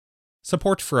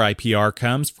Support for IPR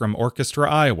comes from Orchestra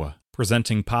Iowa,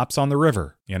 presenting Pops on the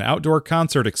River, an outdoor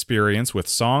concert experience with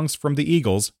songs from the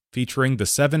Eagles featuring the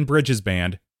Seven Bridges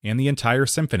Band and the entire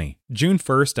symphony. June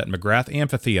 1st at McGrath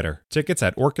Amphitheater. Tickets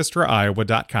at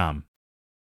orchestraiowa.com.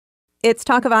 It's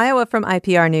Talk of Iowa from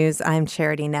IPR News. I'm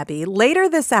Charity Nebbe. Later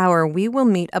this hour, we will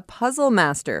meet a puzzle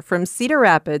master from Cedar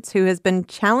Rapids who has been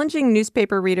challenging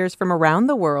newspaper readers from around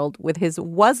the world with his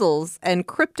wuzzles and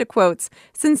cryptoquotes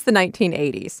since the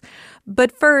 1980s.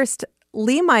 But first,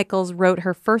 Lee Michaels wrote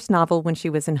her first novel when she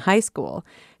was in high school.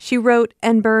 She wrote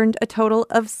and burned a total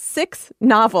of 6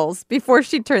 novels before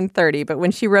she turned 30. But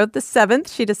when she wrote the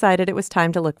 7th, she decided it was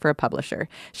time to look for a publisher.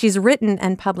 She's written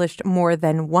and published more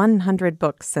than 100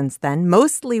 books since then,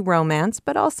 mostly romance,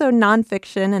 but also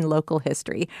nonfiction and local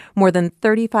history. More than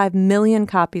 35 million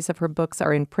copies of her books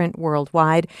are in print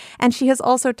worldwide. And she has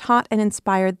also taught and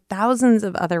inspired thousands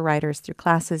of other writers through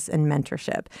classes and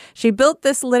mentorship. She built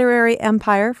this literary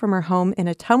empire from her home in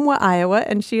Ottumwa, Iowa,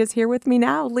 and she is here with me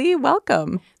now. Lee,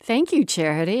 welcome. Thank you,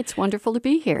 Charity. It's wonderful to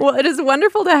be here. Well, it is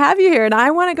wonderful to have you here. And I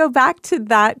want to go back to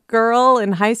that girl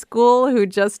in high school who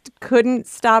just couldn't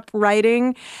stop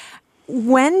writing.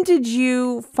 When did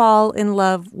you fall in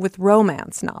love with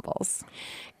romance novels?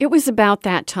 It was about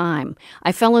that time.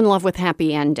 I fell in love with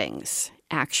happy endings,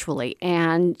 actually.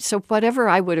 And so whatever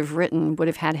I would have written would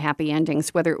have had happy endings,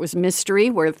 whether it was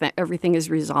mystery, where everything is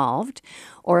resolved,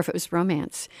 or if it was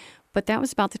romance. But that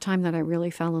was about the time that I really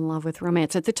fell in love with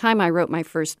romance. At the time I wrote my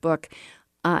first book,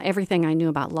 everything I knew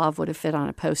about love would have fit on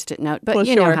a Post-it note. But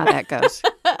you know how that goes.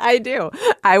 I do.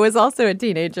 I was also a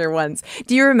teenager once.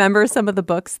 Do you remember some of the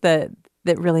books that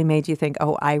really made you think,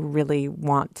 oh, I really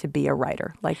want to be a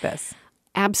writer like this?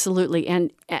 Absolutely.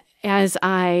 And as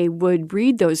I would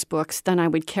read those books, then I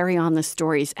would carry on the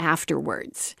stories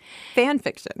afterwards. Fan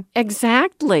fiction.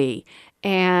 Exactly.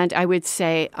 And I would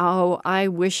say, oh, I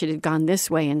wish it had gone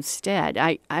this way instead.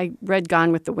 I read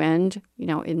Gone with the Wind,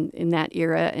 in that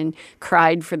era and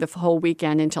cried for the whole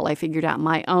weekend until I figured out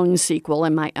my own sequel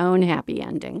and my own happy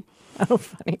ending. Oh,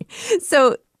 funny.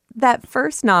 So that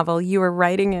first novel, you were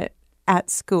writing it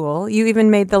at school. You even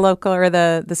made the local or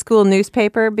the school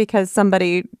newspaper because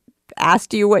somebody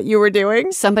asked you what you were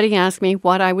doing? Somebody asked me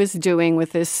what I was doing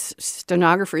with this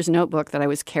stenographer's notebook that I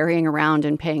was carrying around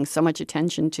and paying so much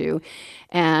attention to.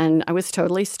 And I was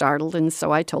totally startled. And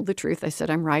so I told the truth. I said,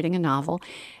 I'm writing a novel.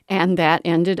 And that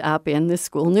ended up in the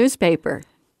school newspaper.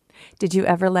 Did you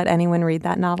ever let anyone read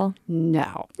that novel?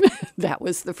 No. That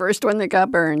was the first one that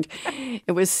got burned.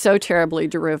 It was so terribly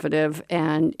derivative.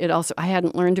 And it also, I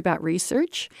hadn't learned about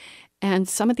research. And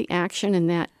some of the action in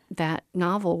that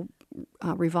novel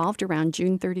revolved around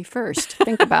June 31st.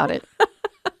 Think about it.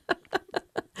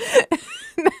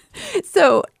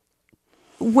 So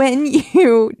when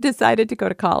you decided to go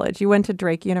to college, you went to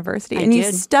Drake University and you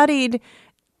studied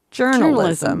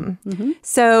journalism. Mm-hmm.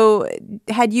 So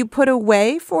had you put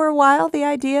away for a while the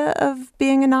idea of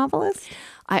being a novelist?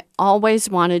 I always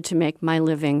wanted to make my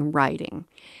living writing.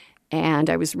 And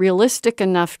I was realistic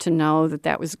enough to know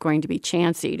that was going to be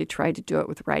chancy to try to do it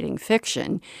with writing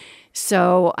fiction.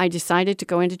 So I decided to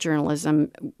go into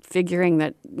journalism, figuring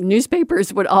that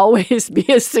newspapers would always be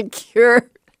a secure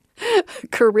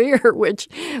career, which,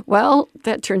 well,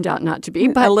 that turned out not to be.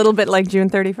 But a little bit like June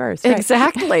 31st. Right?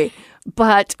 Exactly.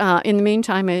 But in the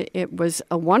meantime, it was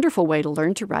a wonderful way to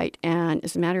learn to write. And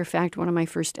as a matter of fact, one of my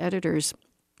first editors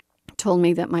told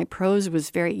me that my prose was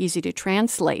very easy to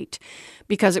translate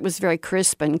because it was very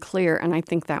crisp and clear, and I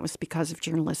think that was because of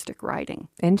journalistic writing.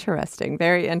 Interesting.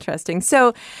 Very interesting.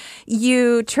 So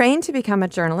you trained to become a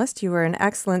journalist. You were an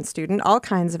excellent student, all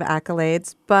kinds of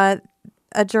accolades, but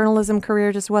a journalism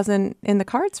career just wasn't in the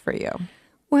cards for you.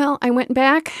 Well, I went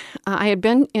back. I had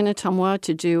been in Ottumwa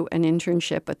to do an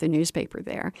internship at the newspaper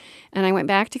there, and I went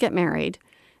back to get married,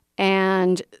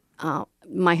 and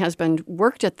my husband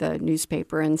worked at the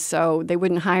newspaper, and so they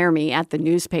wouldn't hire me at the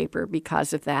newspaper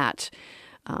because of that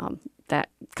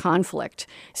conflict.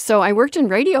 So I worked in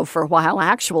radio for a while,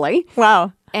 actually.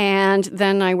 Wow. And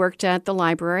then I worked at the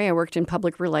library. I worked in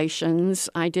public relations.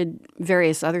 I did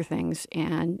various other things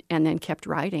and then kept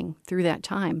writing through that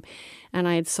time. And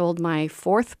I had sold my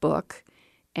 4th book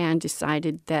and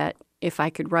decided that if I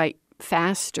could write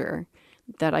faster,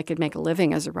 that I could make a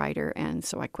living as a writer, and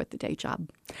so I quit the day job.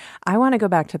 I want to go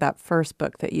back to that first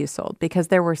book that you sold because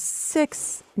there were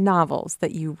 6 novels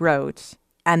that you wrote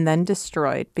and then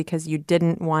destroyed because you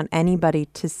didn't want anybody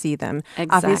to see them. Exactly.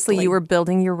 Obviously, you were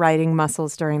building your writing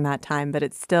muscles during that time, but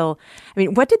it's still,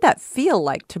 what did that feel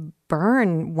like to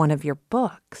burn one of your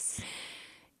books?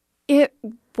 It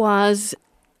was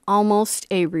almost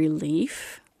a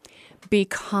relief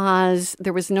because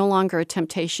there was no longer a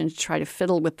temptation to try to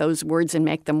fiddle with those words and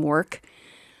make them work.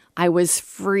 I was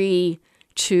free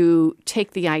to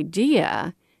take the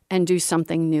idea and do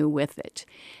something new with it.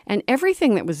 And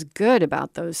everything that was good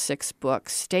about those 6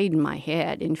 books stayed in my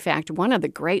head. In fact, one of the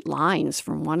great lines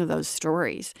from one of those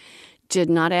stories did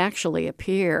not actually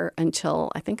appear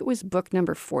until I think it was book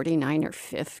number 49 or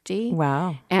 50.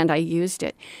 Wow. And I used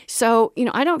it. So,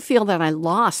 I don't feel that I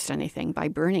lost anything by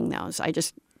burning those. I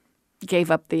just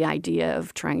gave up the idea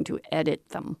of trying to edit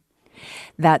them.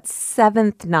 That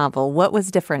 7th novel, what was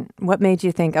different? What made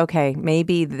you think, okay,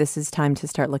 maybe this is time to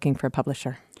start looking for a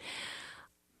publisher?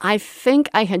 I think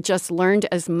I had just learned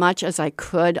as much as I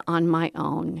could on my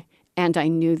own, and I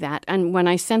knew that. And when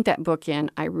I sent that book in,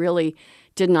 I really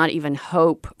did not even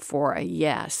hope for a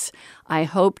yes. I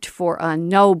hoped for a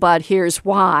no, but here's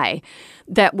why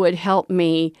that would help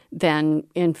me then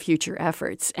in future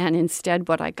efforts. And instead,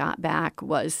 what I got back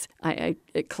was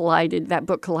that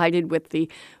book collided with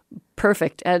the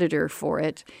perfect editor for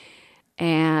it.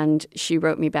 And she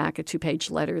wrote me back a 2-page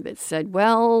letter that said,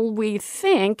 well, we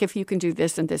think if you can do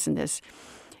this and this and this,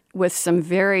 with some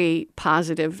very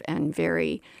positive and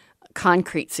very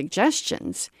concrete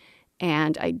suggestions.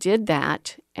 And I did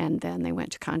that, and then they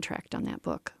went to contract on that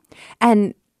book.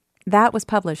 And that was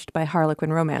published by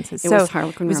Harlequin Romances. It was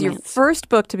Harlequin Romance. It was your first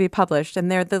book to be published, and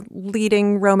they're the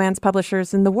leading romance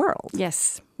publishers in the world.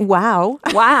 Yes. Wow.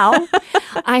 Wow.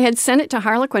 I had sent it to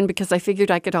Harlequin because I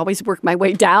figured I could always work my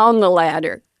way down the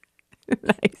ladder.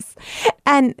 Nice.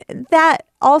 And that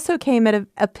also came at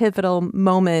a pivotal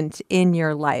moment in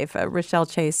your life. Rochelle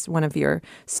Chase, one of your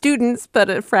students,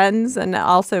 but friends, and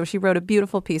also she wrote a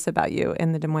beautiful piece about you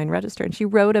in the Des Moines Register. And she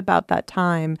wrote about that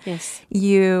time. Yes.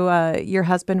 Your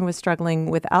husband was struggling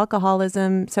with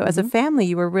alcoholism. So as a family,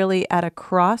 you were really at a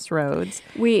crossroads.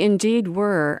 We indeed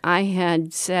were. I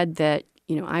had said that,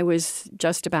 I was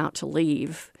just about to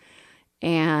leave.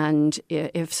 And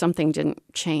if something didn't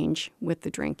change with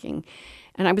the drinking.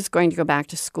 And I was going to go back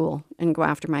to school and go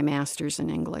after my master's in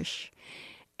English.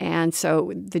 And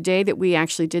so the day that we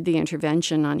actually did the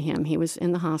intervention on him, he was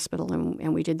in the hospital,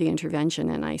 and we did the intervention.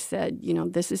 And I said,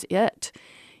 this is it.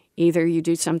 Either you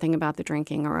do something about the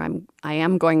drinking, or I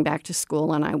am going back to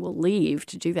school, and I will leave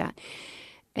to do that.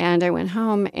 And I went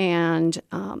home, and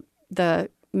the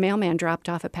mailman dropped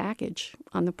off a package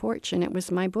on the porch, and it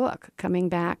was my book coming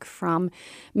back from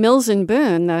Mills and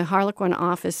Boon, the Harlequin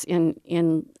office in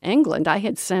England. I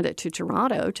had sent it to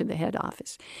Toronto, to the head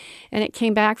office, and it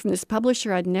came back from this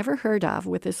publisher I'd never heard of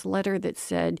with this letter that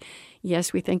said,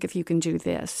 yes, we think if you can do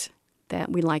this, that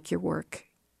we like your work,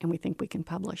 and we think we can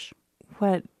publish.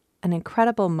 What an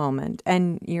incredible moment.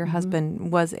 And your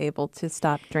husband was able to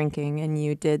stop drinking, and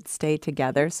you did stay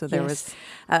together, so there was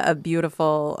a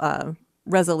beautiful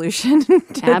resolution to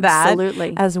Absolutely.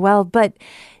 that as well. But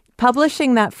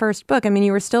publishing that first book,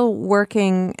 you were still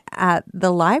working at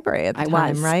the library at the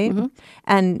time, right? Mm-hmm.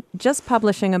 And just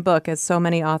publishing a book, as so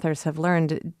many authors have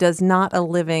learned, does not a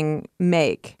living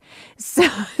make.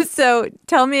 So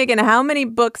tell me again, how many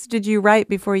books did you write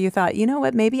before you thought, you know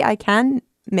what, maybe I can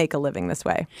make a living this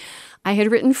way? I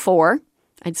had written 4.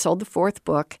 I'd sold the 4th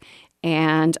book.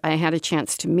 And I had a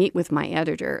chance to meet with my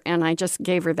editor, and I just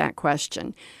gave her that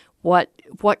question.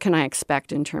 What can I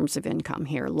expect in terms of income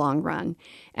here, long run?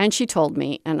 And she told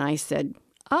me, and I said,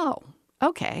 oh,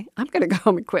 okay, I'm going to go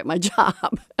home and quit my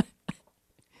job.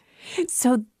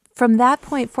 So from that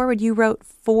point forward, you wrote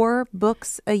 4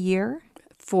 books a year?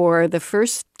 For the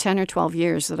first 10 or 12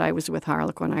 years that I was with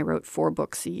Harlequin, I wrote 4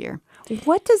 books a year.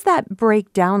 What does that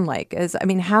break down like?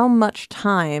 How much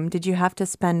time did you have to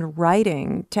spend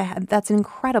writing to have? That's an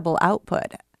incredible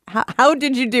output. How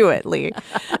did you do it, Lee?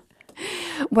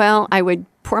 Well, I would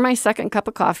pour my second cup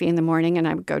of coffee in the morning, and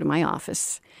I would go to my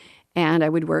office, and I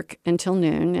would work until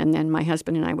noon, and then my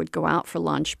husband and I would go out for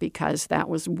lunch, because that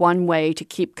was one way to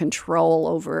keep control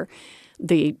over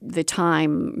the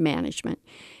time management.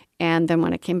 And then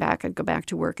when I came back, I'd go back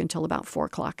to work until about 4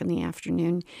 o'clock in the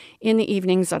afternoon. In the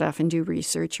evenings, I'd often do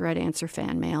research, or I'd answer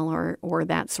fan mail, or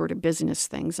that sort of business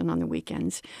things, and on the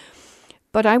weekends.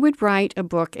 But I would write a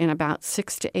book in about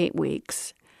 6 to 8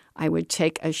 weeks. I would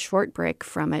take a short break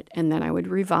from it, and then I would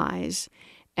revise.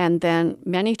 And then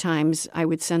many times I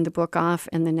would send the book off,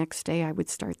 and the next day I would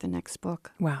start the next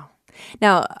book. Wow.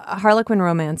 Now, Harlequin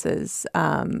Romances,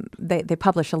 they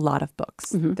publish a lot of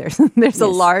books. Mm-hmm. There's a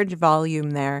large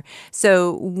volume there.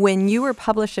 So when you were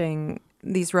publishing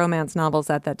these romance novels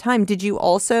at that time, did you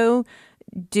also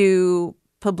do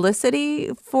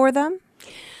publicity for them?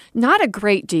 Not a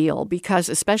great deal, because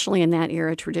especially in that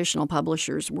era, traditional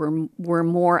publishers were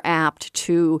more apt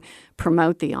to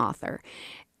promote the author.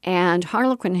 And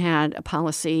Harlequin had a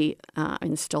policy,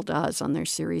 and still does on their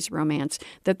series romance,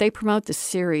 that they promote the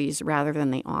series rather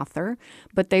than the author,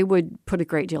 but they would put a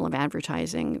great deal of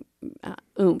advertising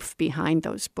oomph behind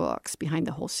those books, behind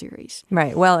the whole series.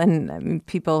 Right. Well, and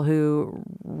people who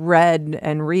read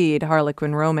and read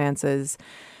Harlequin romances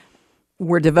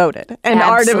were devoted and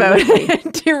Absolutely. are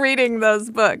devoted to reading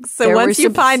those books. So There once were you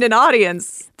find an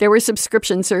audience. There were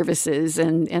subscription services,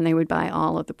 and they would buy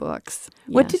all of the books.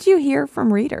 What Yes. did you hear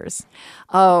from readers?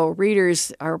 Oh,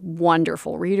 readers are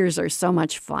wonderful. Readers are so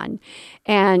much fun.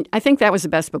 And I think that was the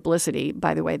best publicity,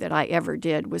 by the way, that I ever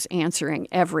did, was answering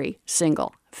every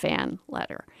single fan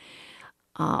letter.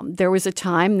 There was a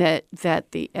time that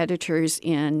the editors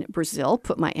in Brazil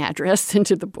put my address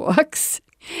into the books,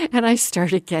 and I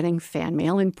started getting fan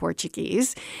mail in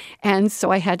Portuguese. And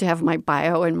so I had to have my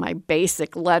bio and my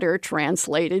basic letter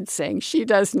translated saying, she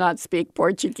does not speak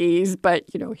Portuguese, but,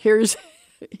 here's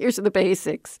the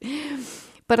basics.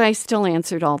 But I still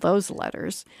answered all those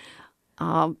letters.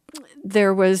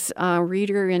 There was a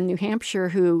reader in New Hampshire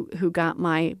who got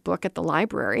my book at the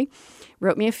library,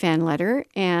 wrote me a fan letter,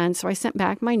 and so I sent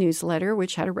back my newsletter,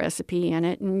 which had a recipe in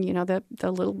it and,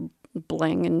 the little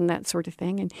bling and that sort of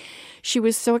thing. And she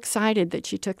was so excited that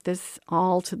she took this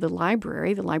all to the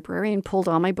library. The librarian pulled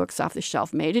all my books off the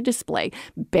shelf, made a display,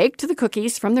 baked the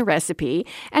cookies from the recipe,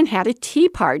 and had a tea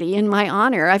party in my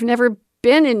honor. I've never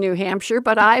been in New Hampshire,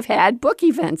 but I've had book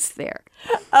events there.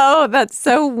 Oh, that's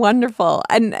so wonderful.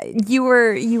 And you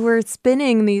were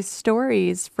spinning these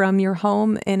stories from your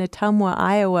home in Ottumwa,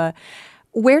 Iowa.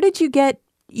 Where did you get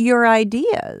your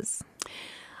ideas?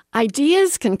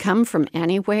 Ideas can come from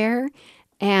anywhere,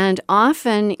 and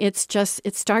often it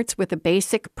starts with a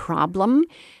basic problem,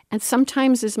 and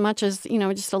sometimes as much as,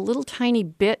 just a little tiny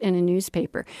bit in a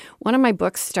newspaper. One of my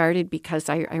books started because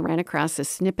I ran across a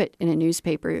snippet in a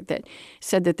newspaper that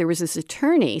said that there was this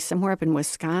attorney somewhere up in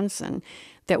Wisconsin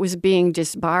that was being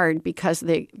disbarred because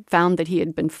they found that he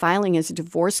had been filing his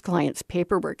divorce client's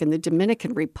paperwork in the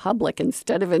Dominican Republic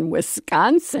instead of in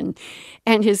Wisconsin.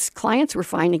 And his clients were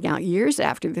finding out years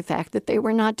after the fact that they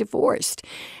were not divorced.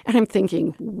 And I'm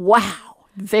thinking, wow,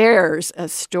 there's a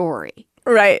story.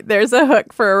 Right. There's a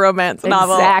hook for a romance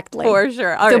novel. Exactly. For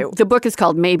sure. All right. The book is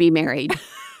called Maybe Married.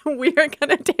 We are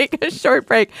going to take a short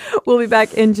break. We'll be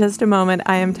back in just a moment.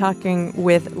 I am talking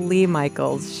with Lee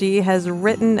Michaels. She has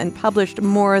written and published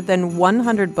more than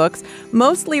 100 books,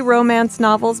 mostly romance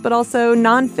novels, but also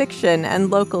nonfiction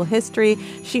and local history.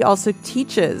 She also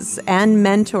teaches and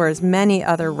mentors many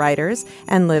other writers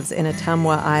and lives in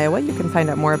Ottumwa, Iowa. You can find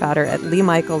out more about her at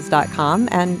leemichaels.com,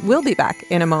 and we'll be back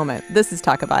in a moment. This is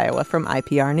Talk of Iowa from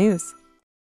IPR News.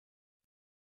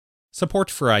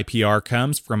 Support for IPR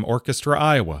comes from Orchestra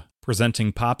Iowa,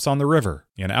 presenting Pops on the River,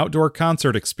 an outdoor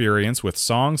concert experience with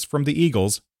songs from the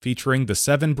Eagles featuring the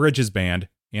Seven Bridges Band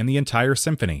and the entire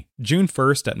symphony. June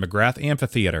 1st at McGrath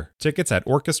Amphitheater. Tickets at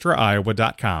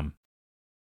orchestraiowa.com.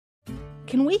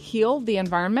 Can we heal the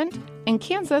environment? In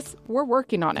Kansas, we're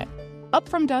working on it. Up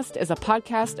From Dust is a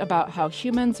podcast about how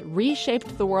humans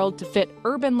reshaped the world to fit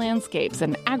urban landscapes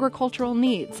and agricultural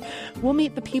needs. We'll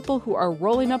meet the people who are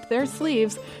rolling up their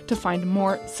sleeves to find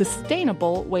more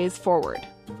sustainable ways forward.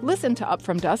 Listen to Up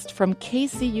From Dust from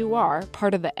KCUR,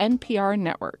 part of the NPR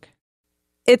network.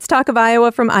 It's Talk of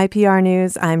Iowa from IPR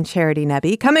News. I'm Charity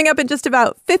Nebbe. Coming up in just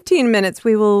about 15 minutes,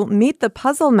 we will meet the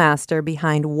puzzle master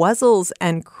behind Wuzzles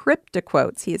and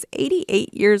Cryptoquotes. He is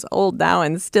 88 years old now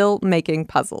and still making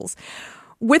puzzles.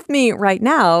 With me right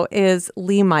now is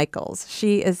Lee Michaels.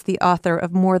 She is the author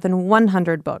of more than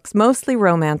 100 books, mostly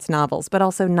romance novels, but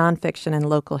also nonfiction and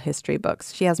local history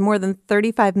books. She has more than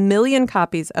 35 million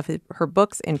copies of her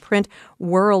books in print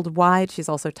worldwide. She's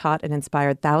also taught and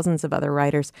inspired thousands of other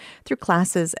writers through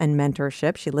classes and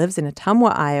mentorship. She lives in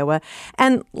Ottumwa, Iowa.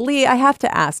 And Lee, I have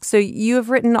to ask, so you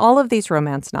have written all of these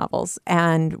romance novels,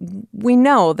 and we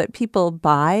know that people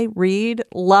buy, read,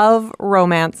 love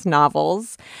romance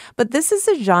novels, but this is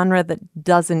a genre that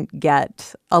doesn't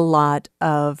get a lot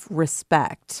of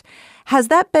respect. Has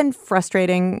that been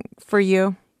frustrating for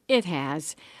you? It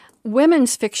has.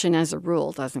 Women's fiction, as a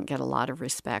rule, doesn't get a lot of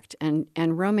respect. And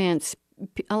romance,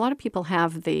 a lot of people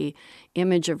have the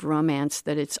image of romance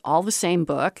that it's all the same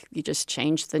book. You just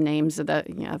change the names of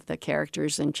the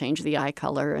characters and change the eye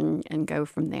color and go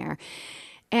from there.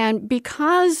 And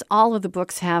because all of the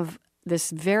books have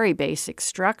this very basic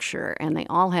structure and they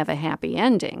all have a happy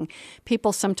ending,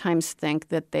 people sometimes think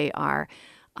that they are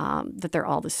that they're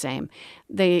all the same.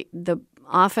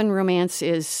 Often romance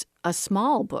is a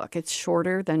small book. It's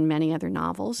shorter than many other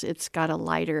novels. It's got a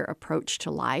lighter approach to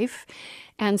life,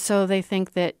 and so they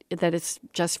think that it's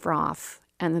just froth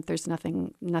and that there's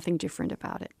nothing different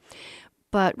about it.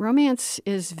 But romance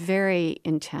is very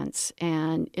intense,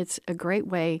 and it's a great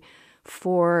way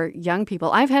for young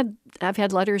people. I've had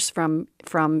letters from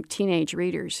teenage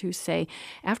readers who say,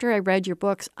 after I read your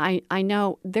books, I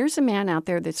know there's a man out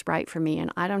there that's right for me,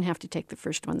 and I don't have to take the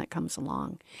first one that comes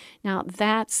along. Now,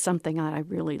 that's something that I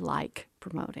really like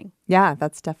promoting. Yeah,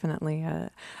 that's definitely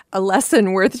a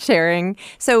lesson worth sharing.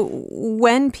 So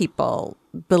when people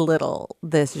belittle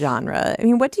this genre, I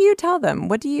mean, what do you tell them?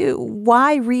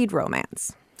 Why read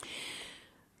romance?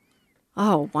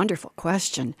 Oh, wonderful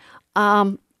question.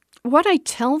 What I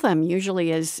tell them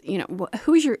usually is,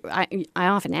 I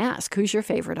often ask, who's your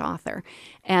favorite author?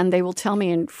 And they will tell me,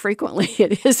 and frequently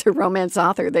it is a romance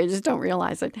author. They just don't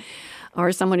realize it.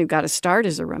 Or someone who got to start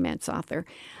as a romance author.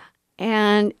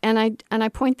 And I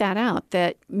point that out,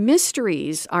 that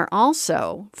mysteries are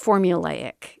also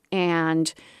formulaic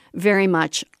and very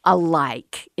much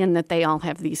alike in that they all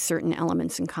have these certain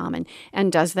elements in common. And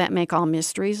does that make all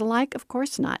mysteries alike? Of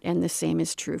course not. And the same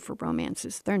is true for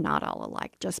romances. They're not all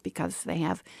alike just because they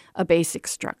have a basic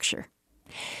structure.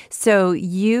 So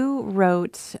you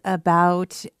wrote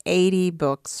about 80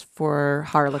 books for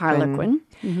Harlequin.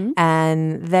 Mm-hmm.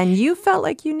 And then you felt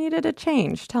like you needed a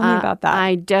change. Tell me about that.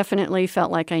 I definitely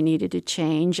felt like I needed a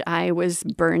change. I was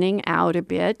burning out a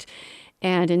bit.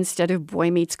 And instead of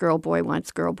boy meets girl, boy wants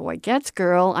girl, boy gets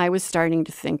girl, I was starting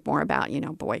to think more about,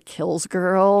 boy kills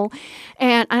girl.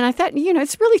 And I thought,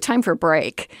 it's really time for a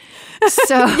break.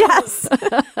 So Yes.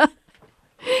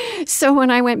 So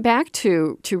when I went back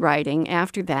to writing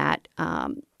after that,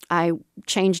 I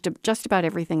changed just about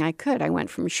everything I could. I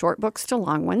went from short books to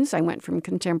long ones. I went from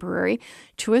contemporary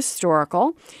to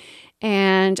historical.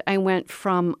 And I went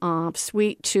from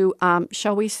sweet to,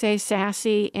 shall we say,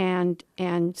 sassy and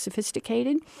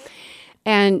sophisticated.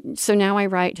 And so now I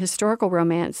write historical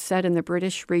romance set in the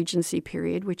British Regency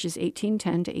period, which is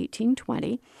 1810 to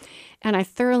 1820. And I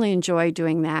thoroughly enjoy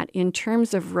doing that in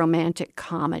terms of romantic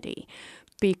comedy,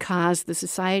 because the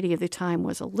society of the time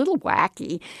was a little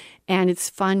wacky, and it's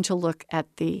fun to look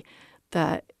at the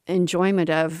enjoyment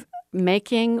of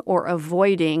making or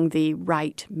avoiding the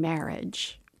right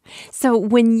marriage. So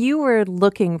when you were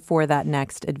looking for that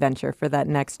next adventure, for that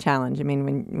next challenge, I mean,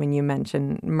 when you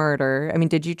mentioned murder, I mean,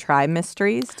 did you try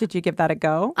mysteries? Did you give that a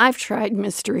go? I've tried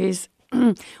mysteries.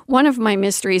 One of my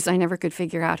mysteries, I never could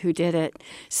figure out who did it.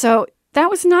 So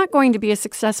that was not going to be a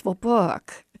successful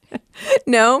book.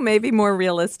 No, maybe more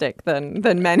realistic than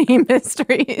many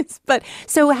mysteries. But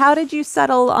so how did you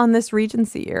settle on this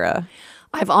Regency era?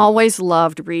 I've always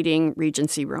loved reading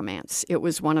Regency romance. It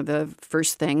was one of the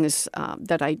first things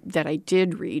that I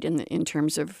did read in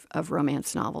terms of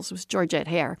romance novels. It was Georgette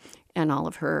Hare and all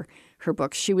of her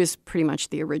books. She was pretty much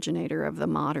the originator of the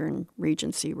modern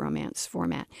Regency romance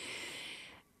format.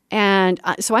 And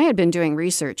so I had been doing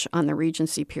research on the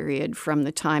Regency period from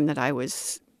the time that I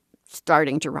was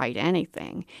starting to write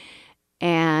anything.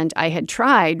 And I had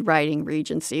tried writing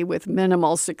Regency with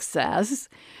minimal success.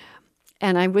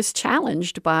 And I was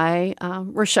challenged by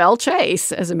Rochelle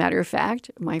Chase, as a matter of fact,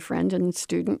 my friend and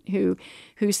student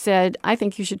who said, I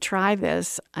think you should try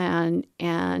this. And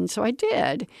so I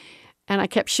did. And I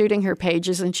kept shooting her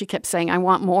pages, and she kept saying, I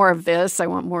want more of this, I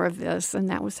want more of this. And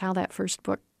that was how that first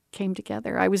book came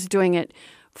together. I was doing it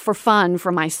for fun,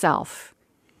 for myself.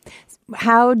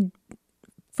 How,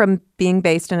 from being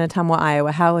based in Ottumwa,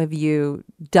 Iowa, how have you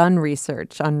done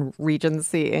research on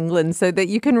Regency England so that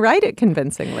you can write it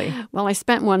convincingly? Well, I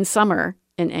spent one summer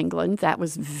in England. That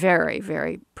was very,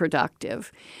 very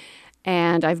productive.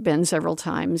 And I've been several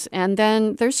times. And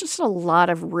then there's just a lot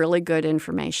of really good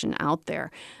information out there.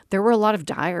 There were a lot of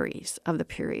diaries of the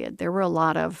period. There's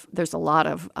a lot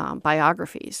of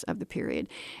biographies of the period.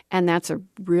 And that's a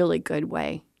really good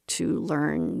way to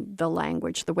learn the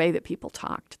language, the way that people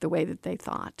talked, the way that they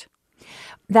thought.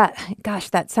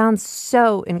 That sounds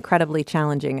so incredibly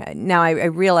challenging. Now, I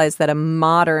realize that a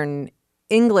modern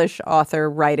English author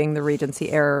writing the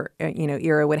Regency era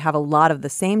would have a lot of the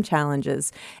same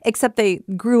challenges, except they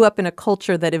grew up in a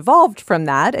culture that evolved from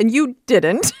that, and you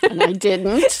didn't. And I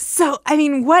didn't. So, I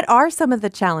mean, what are some of the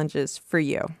challenges for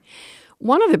you?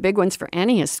 One of the big ones for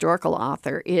any historical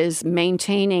author is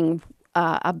maintaining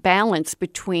a balance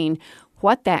between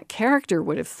what that character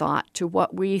would have thought to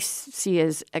what we see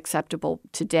as acceptable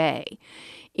today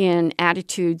in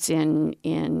attitudes,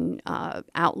 in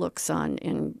outlooks on,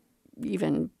 in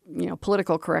even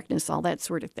political correctness, all that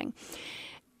sort of thing.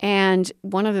 And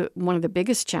one of the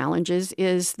biggest challenges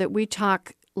is that we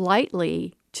talk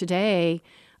lightly today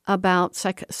about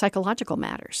psychological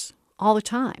matters all the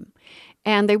time,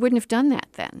 and they wouldn't have done that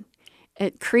then.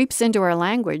 It creeps into our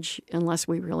language unless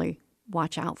we really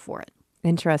watch out for it.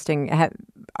 Interesting.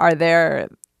 Are there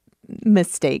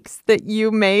mistakes that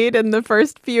you made in the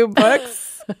first few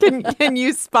books? Can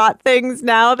you spot things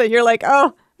now that you're like,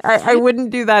 oh, I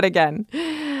wouldn't do that again?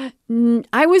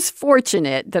 I was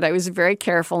fortunate that I was very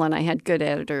careful and I had good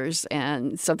editors,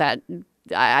 and so that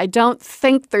I don't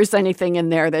think there's anything in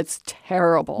there that's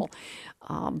terrible.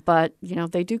 But,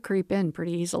 they do creep in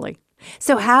pretty easily.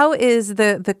 So how is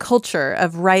the culture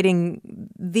of writing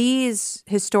these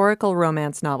historical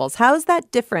romance novels, how is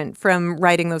that different from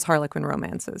writing those Harlequin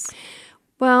romances?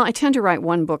 Well, I tend to write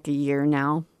one book a year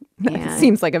now. It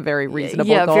seems like a very reasonable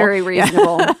goal. Yeah, very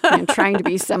reasonable. And trying to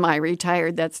be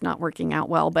semi-retired, that's not working out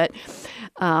well. But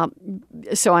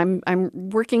so I'm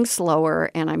working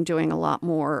slower, and I'm doing a lot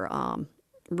more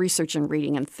research and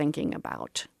reading and thinking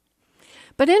about.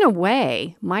 But in a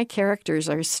way, my characters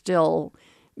are still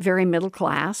very middle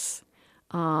class.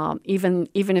 Even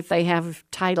if they have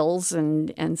titles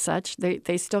and such,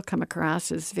 they still come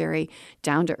across as very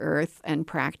down to earth and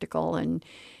practical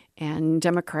and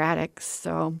democratic.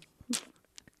 So,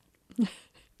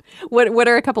 what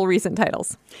are a couple recent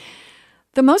titles?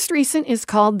 The most recent is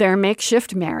called Their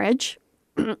Makeshift Marriage.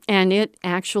 And it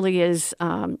actually is,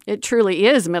 it truly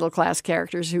is middle-class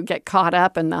characters who get caught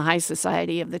up in the high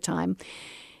society of the time.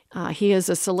 He is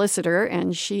a solicitor,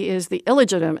 and she is the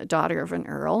illegitimate daughter of an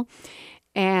earl.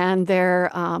 And their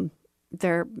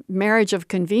marriage of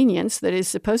convenience that is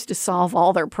supposed to solve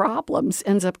all their problems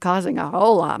ends up causing a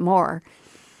whole lot more.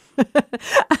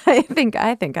 I think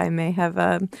I may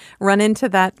have run into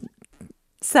that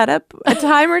setup a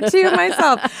time or two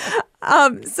myself.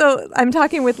 So I'm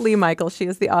talking with Lee Michael. She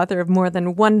is the author of more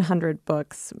than 100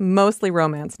 books, mostly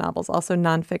romance novels, also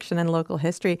nonfiction and local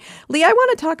history. Lee, I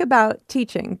want to talk about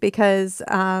teaching because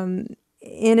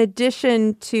in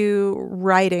addition to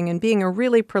writing and being a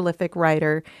really prolific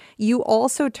writer, you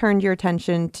also turned your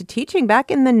attention to teaching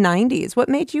back in the 90s. What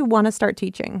made you want to start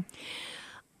teaching?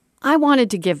 I wanted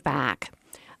to give back.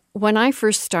 When I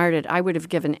first started, I would have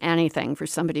given anything for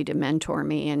somebody to mentor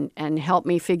me and help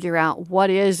me figure out what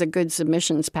is a good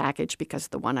submissions package, because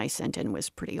the one I sent in was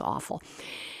pretty awful.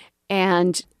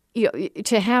 And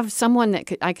to have someone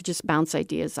that I could just bounce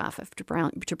ideas off of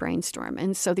to brainstorm.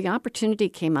 And so the opportunity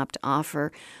came up to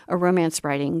offer a romance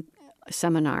writing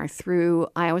seminar through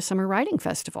Iowa Summer Writing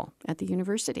Festival at the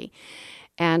university.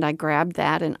 And I grabbed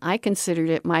that, and I considered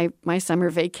it my summer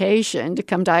vacation to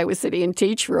come to Iowa City and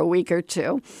teach for a week or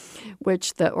two,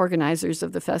 which the organizers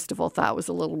of the festival thought was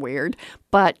a little weird.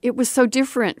 But it was so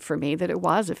different for me that it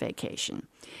was a vacation.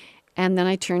 And then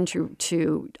I turned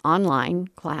to online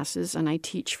classes, and I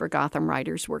teach for Gotham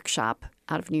Writers Workshop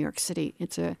out of New York City.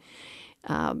 It's a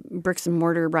bricks and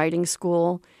mortar writing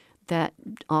school that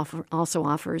also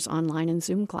offers online and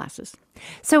Zoom classes.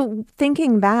 So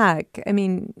thinking back, I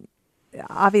mean,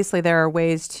 obviously, there are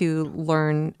ways to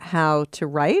learn how to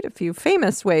write, a few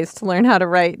famous ways to learn how to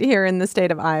write here in the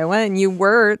state of Iowa. And you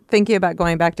were thinking about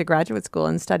going back to graduate school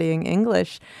and studying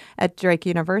English at Drake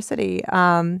University.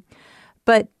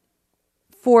 But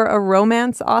for a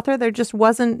romance author, there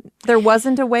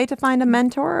wasn't a way to find a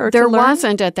mentor or there to learn?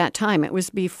 Wasn't at that time. It was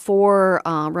before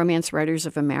Romance Writers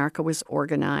of America was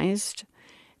organized.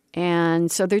 And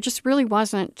so there just really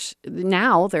wasn't.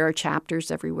 Now there are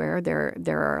chapters everywhere. There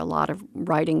are a lot of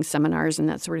writing seminars and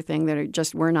that sort of thing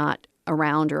that were not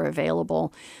around or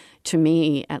available to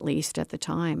me, at least at the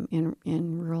time,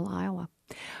 in rural Iowa.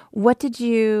 What did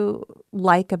you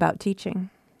like about teaching?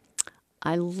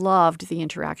 I loved the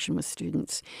interaction with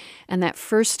students. And that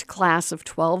first class of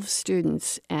 12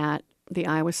 students at the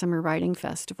Iowa Summer Writing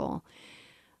Festival,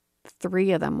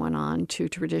 3 of them went on to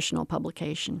traditional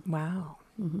publication. Wow.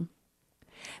 Mm-hmm.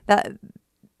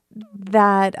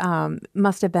 That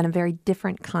must have been a very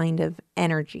different kind of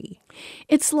energy.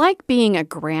 It's like being a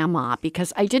grandma,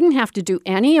 because I didn't have to do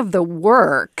any of the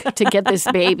work to get this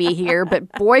baby here,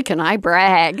 but boy, can I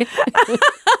brag.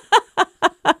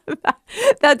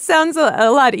 That sounds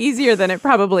a lot easier than it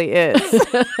probably is.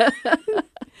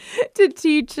 To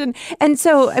teach. And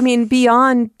so, I mean,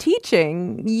 beyond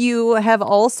teaching, you have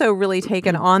also really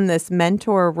taken on this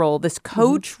mentor role, this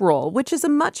coach role, which is a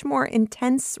much more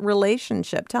intense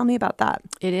relationship. Tell me about that.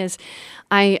 It is.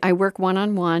 I work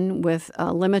one-on-one with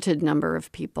a limited number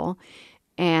of people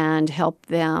and help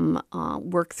them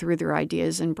work through their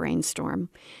ideas and brainstorm.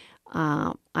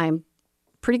 I'm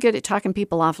pretty good at talking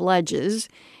people off ledges,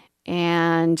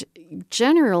 and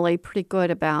generally pretty good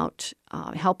about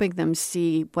helping them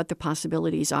see what the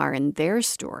possibilities are in their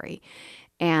story.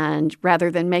 And rather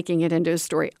than making it into a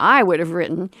story I would have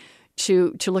written,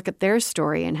 to look at their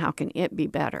story and how can it be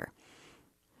better.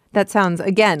 That sounds,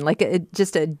 again, like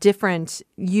just a different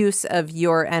use of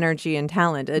your energy and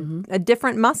talent, a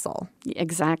different muscle.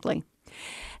 Exactly.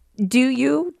 Do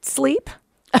you sleep?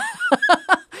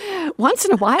 Once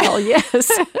in a while,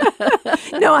 yes.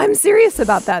 No, I'm serious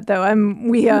about that, though.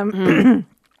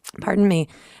 Pardon me.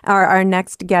 Our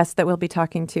next guest that we'll be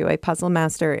talking to, a puzzle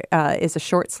master, is a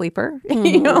short sleeper.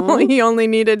 He only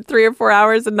needed 3 or 4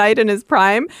 hours a night in his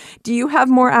prime. Do you have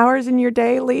more hours in your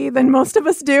day, Lee, than most of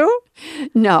us do?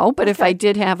 No, but if I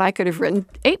did have, I could have written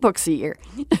 8 books a year.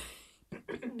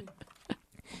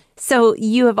 So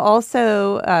you have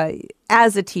also,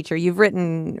 as a teacher, you've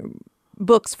written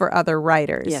books for other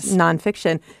writers, yes,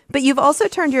 nonfiction, but you've also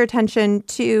turned your attention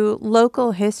to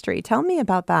local history. Tell me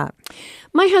about that.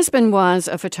 My husband was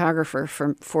a photographer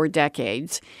for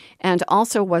decades and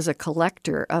also was a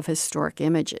collector of historic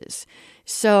images.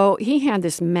 So he had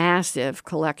this massive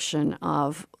collection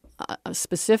of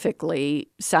specifically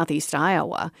Southeast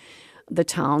Iowa, the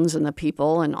towns and the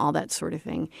people and all that sort of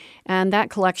thing. And that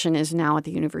collection is now at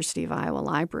the University of Iowa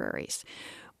Libraries.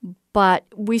 But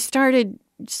we started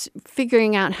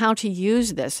figuring out how to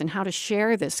use this and how to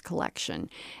share this collection.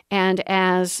 And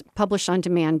as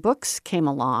published-on-demand books came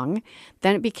along,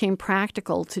 then it became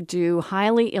practical to do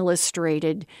highly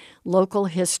illustrated local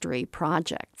history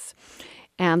projects.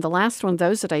 And the last one of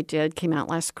those that I did came out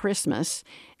last Christmas,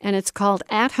 and it's called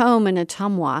At Home in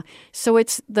Ottumwa. So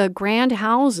it's the grand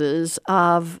houses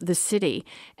of the city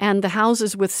and the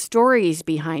houses with stories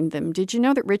behind them. Did you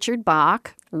know that Richard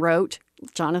Bach wrote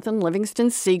Jonathan Livingston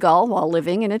Seagull while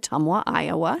living in Ottumwa,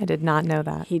 Iowa? I did not know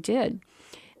that. He did.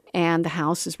 And the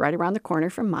house is right around the corner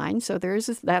from mine. So there's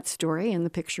that story and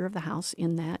the picture of the house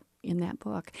in that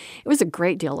book. It was a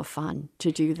great deal of fun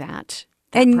to do that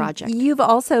project. You've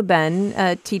also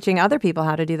been teaching other people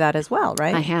how to do that as well,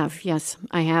 right? I have, yes.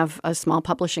 I have a small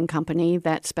publishing company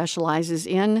that specializes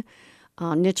in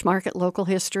niche market local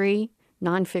history,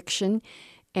 nonfiction.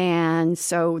 And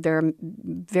so there are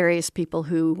various people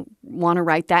who want to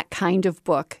write that kind of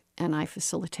book, and I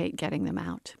facilitate getting them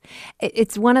out.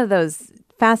 It's one of those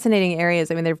fascinating areas.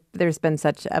 I mean, there's been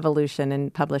such evolution in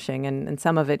publishing, and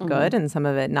some of it good and some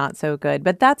of it not so good.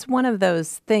 But that's one of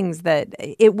those things that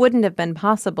it wouldn't have been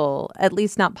possible, at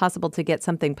least not possible, to get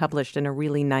something published in a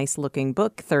really nice-looking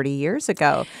book 30 years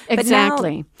ago.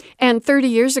 Exactly. And 30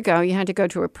 years ago, you had to go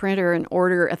to a printer and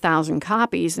order 1,000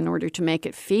 copies in order to make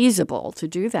it feasible to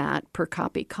do that per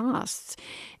copy costs.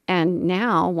 And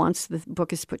now, once the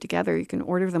book is put together, you can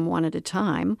order them one at a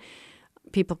time.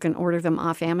 People can order them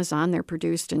off Amazon. They're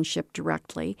produced and shipped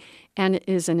directly. And it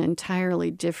is an entirely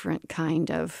different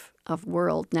kind of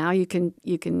world. Now you can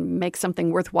make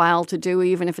something worthwhile to do,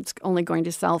 even if it's only going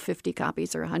to sell 50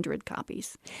 copies or 100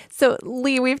 copies. So,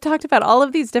 Lee, we've talked about all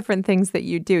of these different things that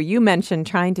you do. You mentioned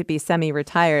trying to be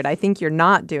semi-retired. I think you're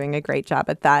not doing a great job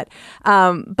at that.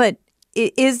 But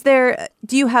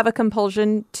do you have a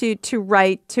compulsion to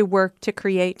write, to work, to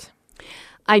create?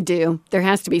 I do. There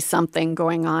has to be something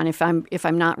going on. If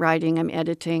I'm not writing, I'm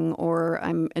editing or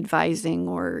I'm advising,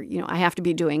 or I have to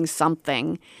be doing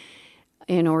something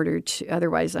in order to.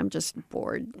 Otherwise, I'm just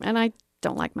bored, and I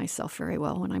don't like myself very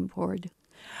well when I'm bored.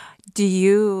 Do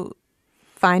you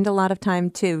find a lot of time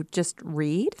to just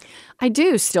read? I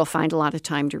do still find a lot of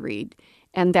time to read,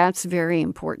 and that's very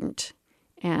important.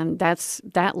 And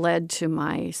that led to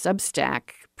my Substack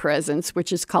presence,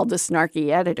 which is called the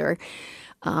Snarky Editor.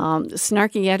 The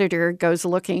Snarky Editor goes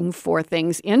looking for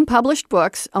things in published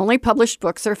books. Only published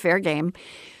books are fair game.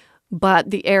 But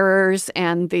the errors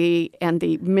and the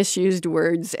misused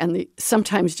words and the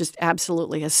sometimes just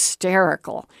absolutely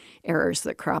hysterical errors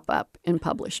that crop up in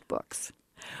published books.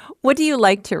 What do you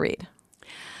like to read?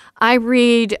 I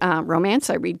read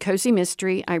romance. I read cozy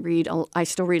mystery. I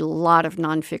still read a lot of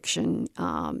nonfiction,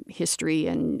 history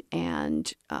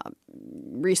and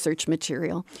research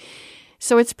material.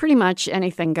 So it's pretty much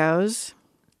anything goes.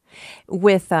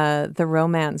 With the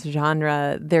romance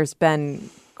genre, there's been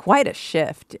quite a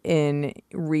shift in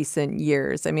recent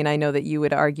years. I mean, I know that you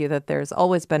would argue that there's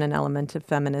always been an element of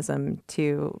feminism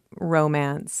to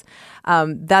romance.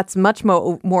 That's much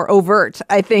more overt,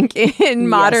 I think, in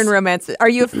modern romance. Are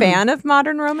you a fan of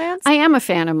modern romance? I am a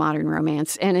fan of modern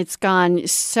romance, and it's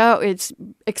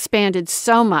expanded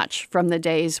so much from the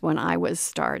days when I was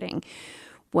starting.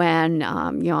 When,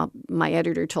 my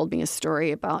editor told me a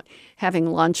story about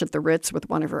having lunch at the Ritz with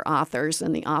one of her authors,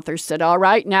 and the author said, "All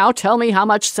right, now tell me, how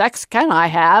much sex can I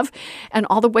have?" And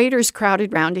all the waiters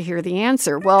crowded round to hear the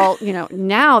answer. Well,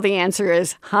 now the answer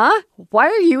is, huh? Why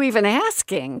are you even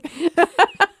asking?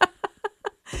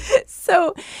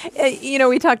 So,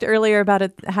 we talked earlier about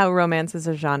how romance is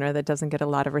a genre that doesn't get a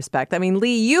lot of respect. I mean,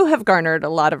 Lee, you have garnered a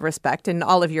lot of respect, and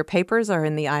all of your papers are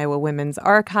in the Iowa Women's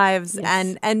Archives,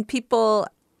 yes. and people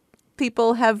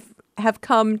have have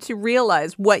come to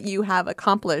realize what you have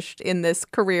accomplished in this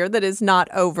career that is not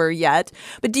over yet.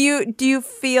 But do you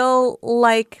feel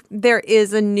like there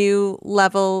is a new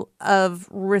level of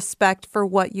respect for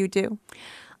what you do?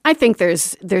 I think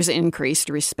there's increased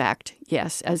respect,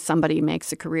 yes, as somebody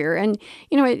makes a career. And,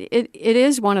 it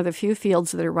is one of the few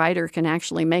fields that a writer can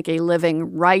actually make a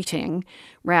living writing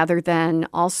rather than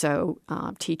also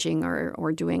teaching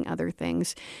or doing other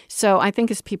things. So I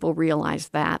think as people realize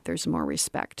that, there's more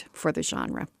respect for the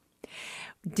genre.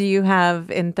 Do you have,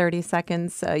 in 30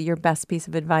 seconds, your best piece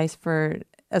of advice for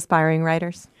aspiring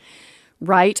writers?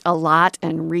 Write a lot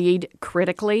and read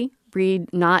critically.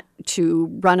 Read not to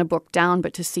run a book down,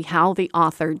 but to see how the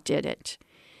author did it.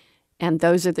 And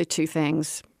those are the two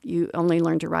things. You only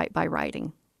learn to write by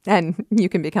writing. And you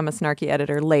can become a snarky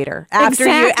editor later,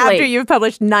 Exactly. after you've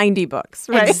published 90 books,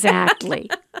 right? Exactly.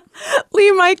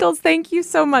 Lee Michaels, thank you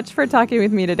so much for talking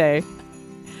with me today.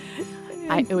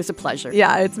 It was a pleasure.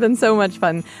 Yeah, it's been so much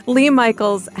fun. Lee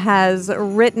Michaels has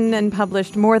written and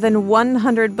published more than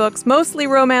 100 books, mostly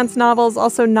romance novels,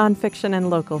 also nonfiction and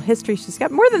local history. She's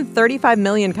got more than 35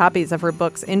 million copies of her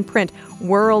books in print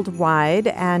worldwide,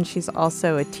 and she's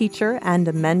also a teacher and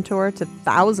a mentor to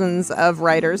thousands of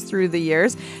writers through the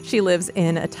years. She lives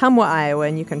in Ottumwa, Iowa,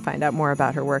 and you can find out more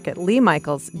about her work at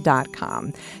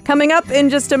leemichaels.com. Coming up in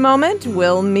just a moment,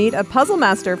 we'll meet a puzzle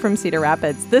master from Cedar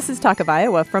Rapids. This is Talk of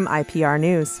Iowa from IPR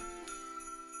News.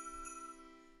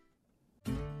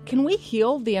 Can we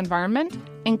heal the environment?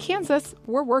 In Kansas,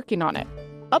 we're working on it.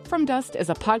 Up from Dust is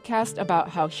a podcast about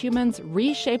how humans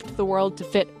reshaped the world to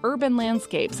fit urban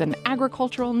landscapes and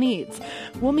agricultural needs.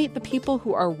 We'll meet the people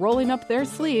who are rolling up their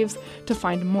sleeves to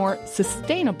find more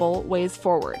sustainable ways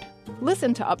forward.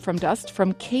 Listen to Up from Dust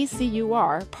from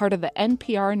KCUR, part of the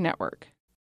NPR network.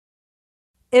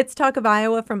 It's Talk of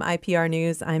Iowa from IPR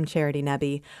News. I'm Charity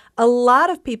Nebbe. A lot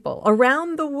of people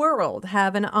around the world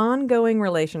have an ongoing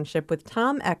relationship with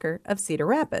Tom Ecker of Cedar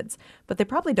Rapids, but they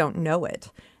probably don't know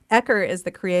it. Ecker is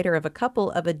the creator of a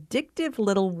couple of addictive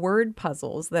little word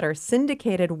puzzles that are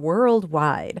syndicated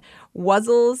worldwide.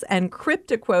 Wuzzles and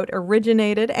Cryptoquote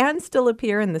originated and still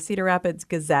appear in the Cedar Rapids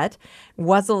Gazette.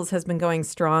 Wuzzles has been going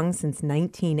strong since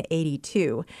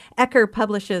 1982. Ecker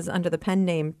publishes under the pen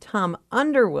name Tom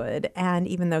Underwood, and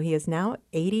even though he is now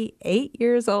 88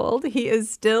 years old, he is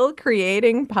still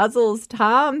creating puzzles.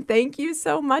 Tom, thank you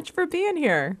so much for being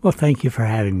here. Well, thank you for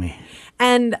having me.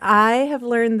 And I have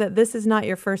learned that this is not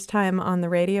your first time on the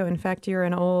radio. In fact, you're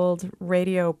an old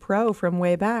radio pro from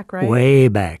way back, right? Way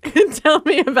back. Tell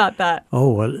me about that.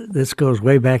 Oh, well, this goes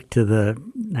way back to the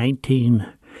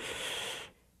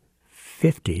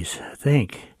 1950s, I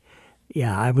think.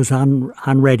 Yeah, I was on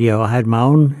radio. I had my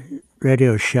own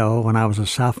radio show when I was a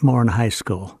sophomore in high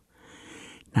school.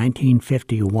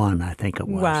 1951, I think it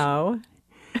was. Wow.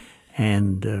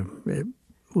 And it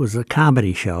was a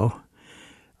comedy show,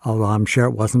 although I'm sure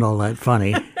it wasn't all that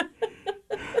funny.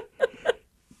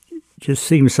 Just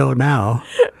seems so now.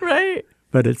 Right.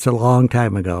 But it's a long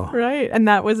time ago. Right. And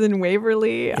that was in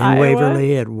Waverly, Iowa? In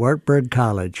Waverly at Wartburg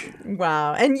College.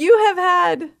 Wow. And you have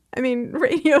had,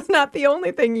 radio's not the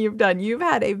only thing you've done. You've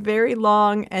had a very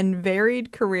long and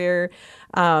varied career.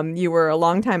 You were a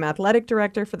longtime athletic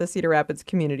director for the Cedar Rapids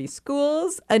Community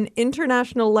Schools, an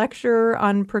international lecturer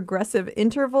on progressive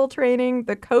interval training,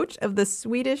 the coach of the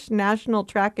Swedish national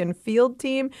track and field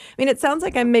team. It sounds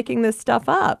like I'm making this stuff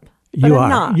up. You are.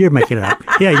 Not. You're making it up.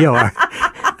 Yeah, you are.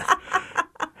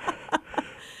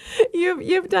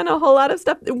 You've done a whole lot of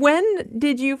stuff. When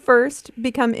did you first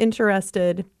become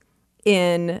interested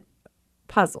in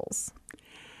puzzles?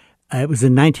 It was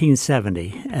in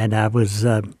 1970, and I was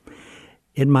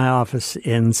in my office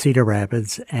in Cedar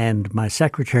Rapids, and my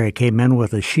secretary came in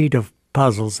with a sheet of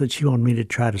puzzles that she wanted me to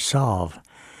try to solve.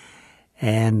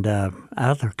 And I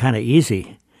thought they were kind of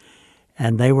easy.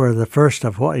 And they were the first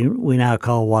of what we now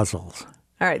call Wuzzles.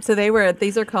 All right, so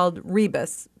these are called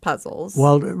rebus puzzles.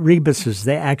 Well, rebus is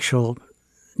the actual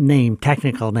name,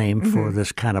 technical name for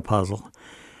this kind of puzzle.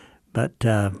 But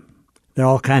there are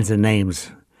all kinds of names.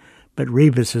 But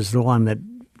rebus is the one that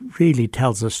really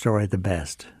tells the story the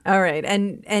best. All right,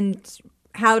 and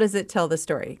how does it tell the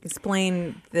story?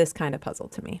 Explain this kind of puzzle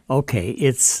to me. Okay,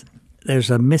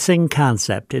 there's a missing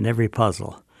concept in every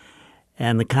puzzle.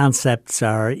 And the concepts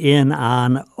are in,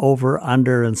 on, over,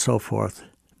 under, and so forth.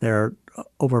 There are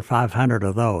over 500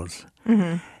 of those.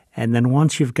 Mm-hmm. And then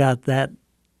once you've got that,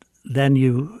 then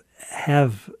you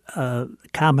have a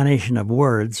combination of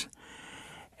words.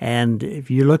 And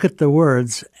if you look at the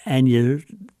words and you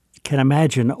can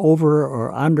imagine over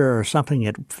or under or something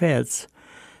that fits,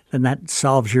 then that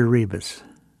solves your rebus.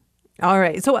 All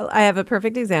right. So I have a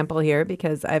perfect example here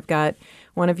because I've got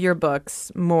one of your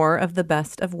books, More of the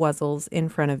Best of Wuzzles, in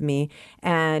front of me.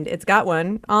 And it's got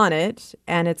one on it,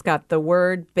 and it's got the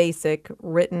word basic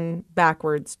written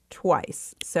backwards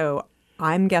twice. So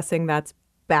I'm guessing that's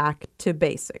back to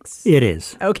basics. It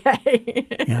is. Okay.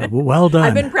 Yeah, well done.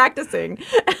 I've been practicing.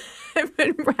 I've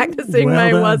been practicing Well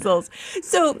my done. Wuzzles.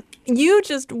 So you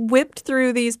just whipped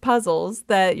through these puzzles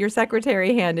that your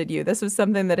secretary handed you. This was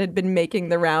something that had been making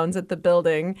the rounds at the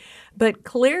building. But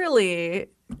clearly,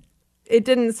 it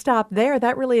didn't stop there.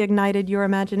 That really ignited your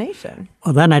imagination.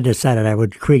 Well, then I decided I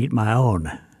would create my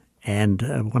own.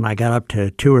 And when I got up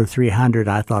to 200 or 300,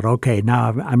 I thought, okay,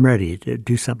 now I'm ready to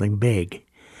do something big.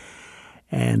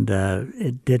 And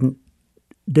it didn't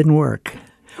work.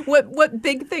 What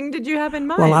big thing did you have in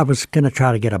mind? Well, I was going to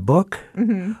try to get a book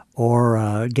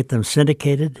or get them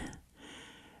syndicated.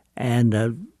 And,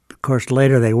 of course,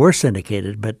 later they were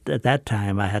syndicated, but at that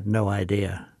time I had no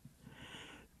idea.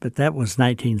 But that was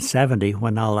 1970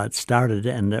 when all that started,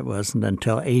 and it wasn't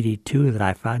until 82 that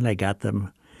I finally got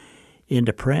them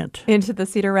into print. Into the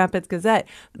Cedar Rapids Gazette.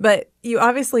 But you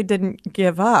obviously didn't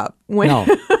give up. No.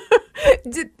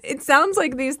 It sounds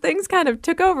like these things kind of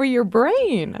took over your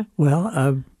brain.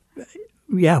 Well,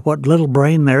 yeah, what little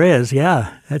brain there is,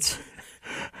 yeah, that's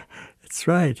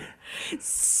right.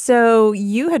 So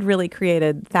you had really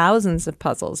created thousands of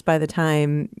puzzles by the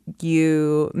time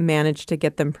you managed to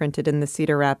get them printed in the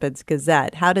Cedar Rapids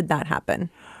Gazette. How did that happen?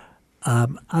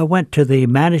 I went to the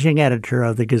managing editor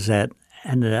of the Gazette,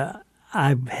 and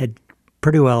I had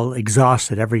pretty well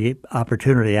exhausted every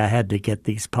opportunity I had to get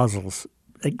these puzzles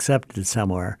accepted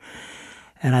somewhere.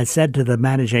 And I said to the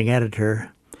managing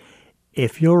editor,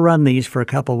 if you'll run these for a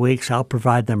couple of weeks, I'll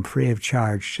provide them free of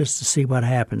charge just to see what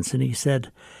happens. And he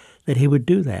said that he would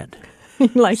do that.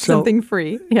 Like something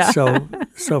free. Yeah.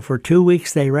 So for 2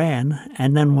 weeks they ran.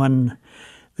 And then when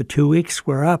the 2 weeks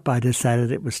were up, I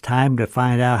decided it was time to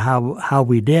find out how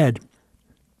we did.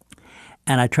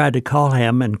 And I tried to call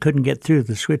him and couldn't get through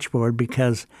the switchboard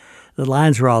because the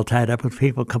lines were all tied up with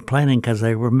people complaining because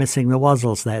they were missing the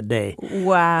Wuzzles that day.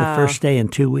 Wow. The first day in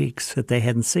 2 weeks that they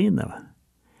hadn't seen them.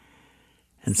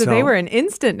 And so they were an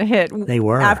instant hit. They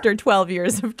were. After 12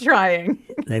 years of trying.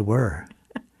 They were.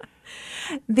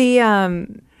 The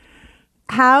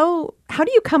how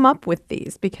do you come up with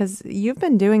these? Because you've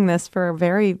been doing this for a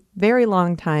very, very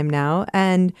long time now.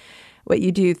 And what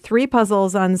you do, 3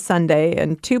 puzzles on Sunday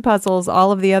and 2 puzzles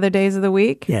all of the other days of the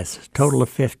week? Yes, total of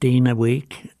 15 a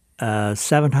week.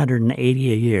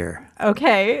 780 a year.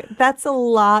 Okay, that's a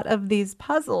lot of these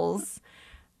puzzles.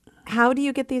 How do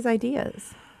you get these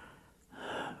ideas?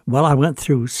 Well, I went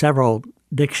through several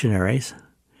dictionaries,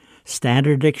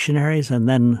 standard dictionaries, and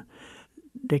then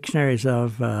dictionaries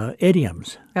of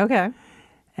idioms. Okay.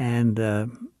 And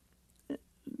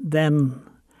then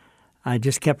I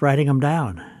just kept writing them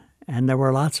down, and there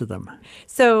were lots of them.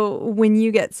 So when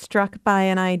you get struck by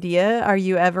an idea, are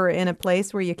you ever in a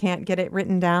place where you can't get it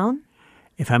written down?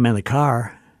 If I'm in the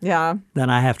car, Yeah. then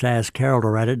I have to ask Carol to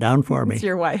write it down for me. It's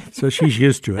your wife. So she's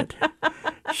used to it.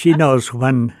 She knows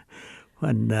when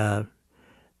the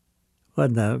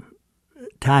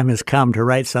time has come to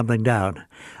write something down.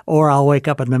 Or I'll wake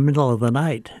up in the middle of the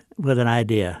night with an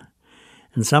idea.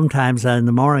 And sometimes in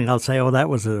the morning I'll say, oh, that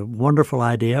was a wonderful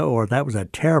idea, or that was a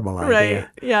terrible idea. Right.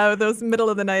 Yeah, those middle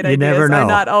of the night You ideas never know. are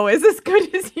not always as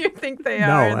good as you think they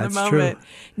are in the that's moment. true.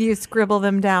 Do you scribble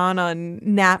them down on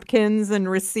napkins and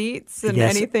receipts and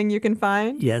Yes. anything you can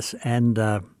find? Yes, and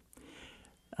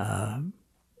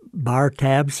bar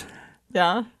tabs.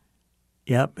 Yeah.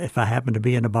 Yep, if I happen to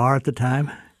be in a bar at the time.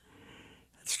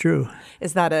 That's true.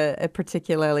 Is that a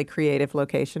particularly creative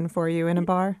location for you in a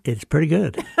bar? It's pretty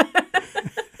good.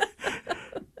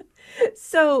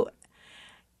 So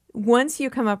once you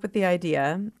come up with the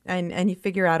idea and you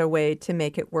figure out a way to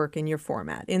make it work in your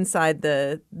format inside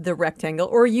the rectangle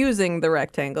or using the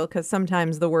rectangle, because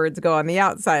sometimes the words go on the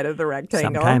outside of the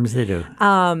rectangle. Sometimes they do.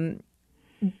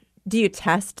 Do you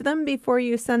test them before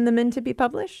you send them in to be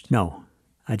published? No,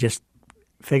 I just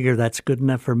figure that's good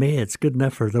enough for me. It's good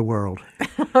enough for the world.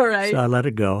 All right. So I let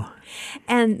it go.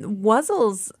 And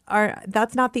Wuzzles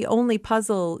that's not the only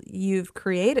puzzle you've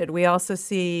created. We also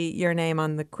see your name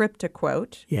on the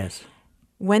Cryptoquote. Yes.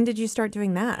 When did you start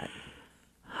doing that?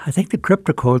 I think the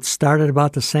Cryptoquotes started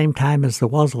about the same time as the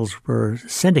Wuzzles were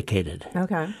syndicated.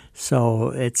 Okay.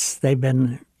 So they've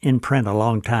been in print a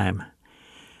long time.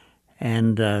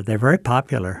 And they're very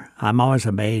popular. I'm always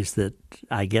amazed that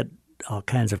I get all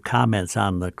kinds of comments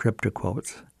on the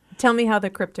Cryptoquotes. Tell me how the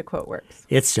Cryptoquote works.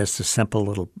 It's just a simple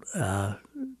little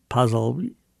puzzle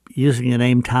using the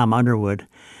name Tom Underwood.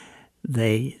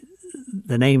 They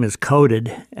the name is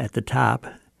coded at the top,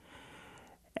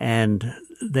 and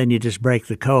then you just break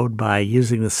the code by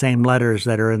using the same letters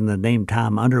that are in the name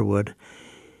Tom Underwood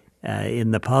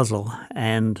in the puzzle,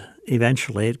 and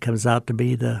eventually it comes out to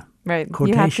be the Right.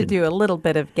 quotation. You have to do a little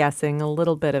bit of guessing, a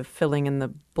little bit of filling in the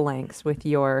blanks with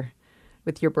your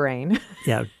brain.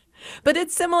 Yeah. But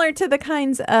it's similar to the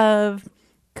kinds of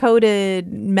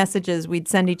coded messages we'd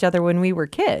send each other when we were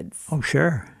kids. Oh,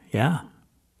 sure. Yeah.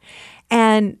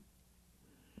 And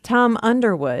Tom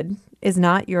Underwood is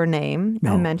not your name.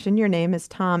 No. I mentioned your name is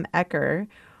Tom Ecker.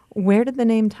 Where did the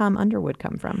name Tom Underwood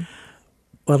come from?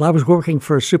 Well, I was working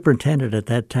for a superintendent at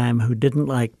that time who didn't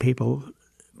like people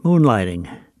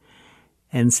moonlighting.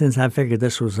 And since I figured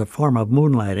this was a form of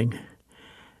moonlighting,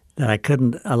 that I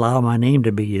couldn't allow my name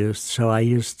to be used, so I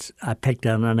picked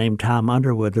on the name Tom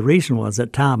Underwood. The reason was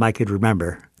that Tom I could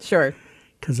remember. Sure.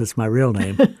 Because it's my real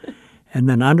name. And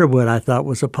then Underwood I thought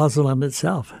was a puzzle in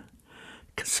itself.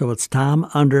 So it's Tom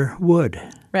Underwood.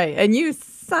 Right. And you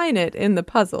sign it in the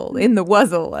puzzle, in the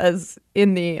Wuzzle, as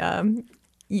in the,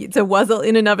 it's a Wuzzle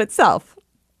in and of itself.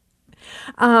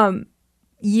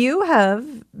 You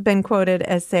have been quoted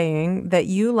as saying that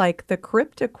you like the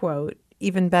cryptoquote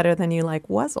even better than you like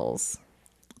Wuzzles.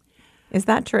 Is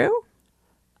that true?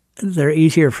 They're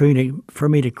easier for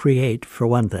me to create, for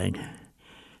one thing.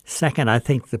 Second, I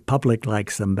think the public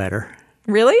likes them better.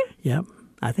 Really? Yep,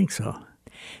 I think so.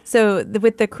 So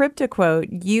with the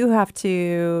cryptoquote, you have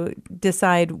to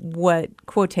decide what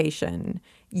quotation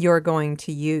you're going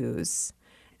to use,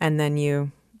 and then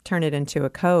you turn it into a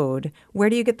code. Where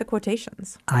do you get the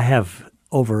quotations? I have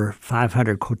over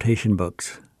 500 quotation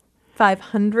books.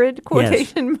 500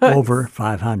 quotation yes, books? Over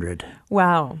 500.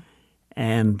 Wow.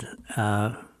 And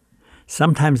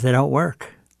sometimes they don't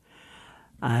work.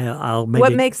 I'll maybe,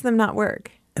 what makes them not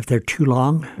work? If they're too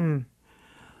long,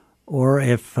 or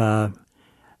if I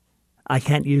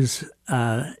can't use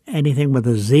anything with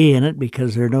a Z in it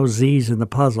because there are no Z's in the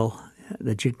puzzle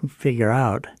that you can figure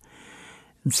out.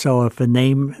 And so if a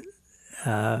name,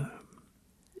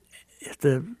 if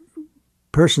the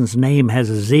person's name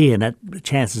has a Z in it, the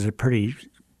chances are pretty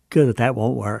good that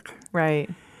won't work. Right.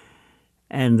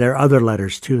 And there are other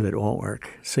letters, too, that won't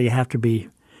work. So I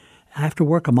have to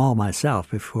work them all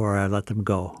myself before I let them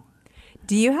go.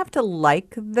 Do you have to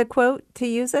like the quote to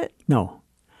use it? No.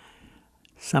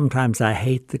 Sometimes I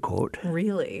hate the quote.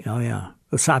 Really? Oh, yeah.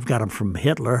 So I've got them from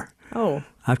Hitler. Oh.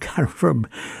 I've got them from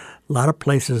a lot of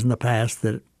places in the past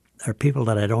that are people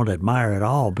that I don't admire at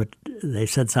all, but they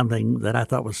said something that I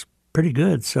thought was pretty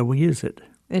good, so we use it.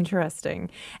 Interesting.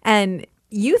 And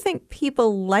you think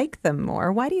people like them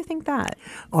more. Why do you think that?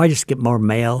 Oh, I just get more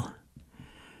mail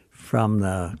from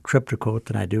the cryptoquote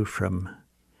than I do from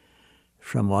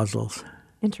Wuzzles.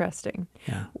 Interesting.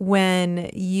 Yeah. When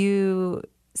you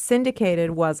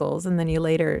syndicated Wuzzles and then you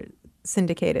later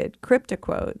syndicated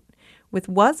cryptoquote, with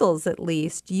Wuzzles at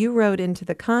least, you wrote into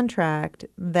the contract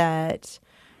that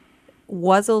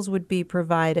Wuzzles would be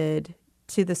provided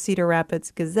to the Cedar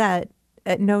Rapids Gazette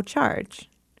at no charge.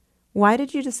 Why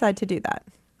did you decide to do that?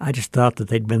 I just thought that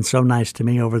they'd been so nice to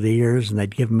me over the years and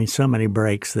they'd given me so many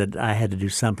breaks that I had to do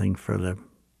something for the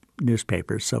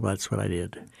newspapers, so that's what I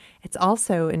did. It's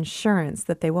also insurance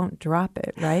that they won't drop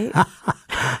it, right?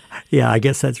 Yeah, I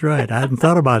guess that's right. I hadn't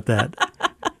thought about that.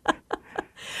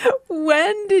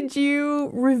 When did you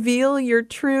reveal your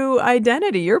true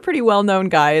identity? You're a pretty well-known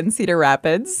guy in Cedar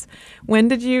Rapids. When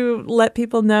did you let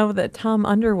people know that Tom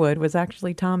Underwood was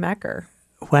actually Tom Ecker?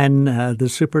 When the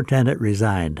superintendent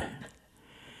resigned.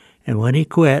 And when he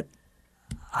quit,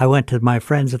 I went to my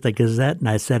friends at the Gazette and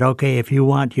I said, okay, if you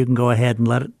want, you can go ahead and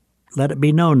let it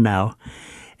be known now.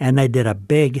 And they did a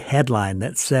big headline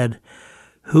that said,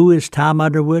 "Who is Tom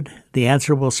Underwood? The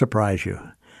answer will surprise you."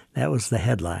 That was the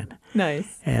headline.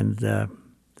 Nice. And then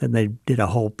they did a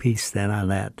whole piece then on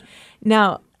that.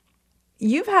 Now,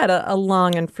 you've had a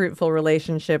long and fruitful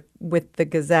relationship with the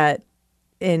Gazette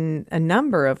in a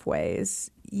number of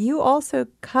ways. You also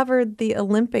covered the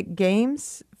Olympic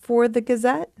Games for the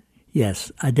Gazette?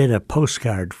 Yes, I did a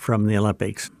postcard from the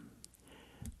Olympics.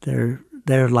 They're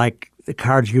like the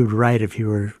cards you'd write if you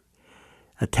were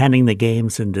attending the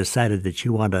games and decided that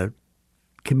you want to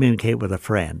communicate with a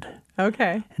friend.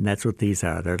 Okay. And that's what these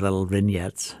are. They're little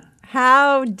vignettes.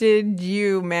 How did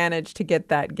you manage to get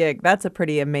that gig? That's a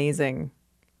pretty amazing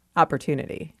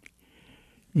opportunity.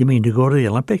 You mean to go to the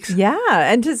Olympics? Yeah,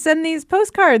 and to send these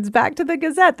postcards back to the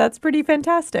Gazette. That's pretty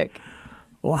fantastic.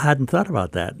 Well, I hadn't thought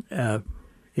about that. I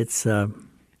didn't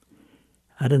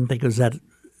think it was that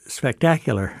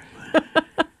spectacular.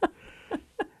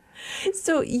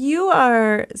 So you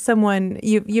are someone,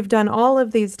 you've done all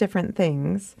of these different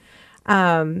things,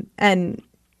 and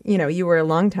you were a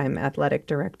longtime athletic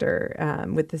director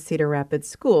with the Cedar Rapids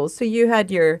schools, so you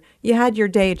had your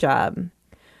day job,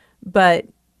 but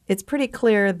it's pretty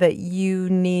clear that you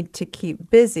need to keep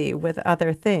busy with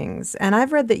other things. And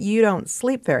I've read that you don't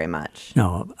sleep very much.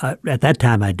 No, at that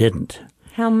time I didn't.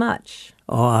 How much?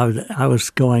 Oh, I was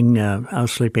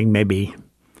sleeping maybe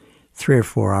 3 or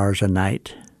 4 hours a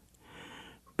night.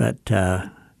 But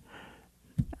I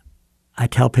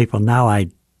tell people now I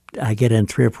get in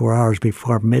 3 or 4 hours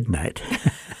before midnight.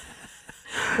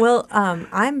 Well,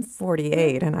 I'm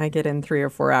 48 and I get in 3 or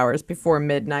 4 hours before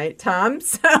midnight, Tom.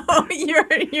 So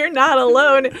you're not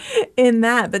alone in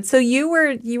that. But so you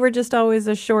were just always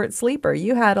a short sleeper.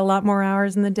 You had a lot more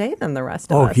hours in the day than the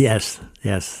rest of us. Oh,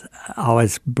 yes. I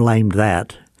always blamed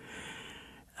that.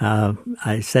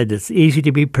 I said it's easy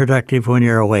to be productive when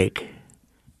you're awake.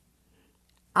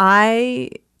 I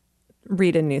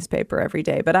read a newspaper every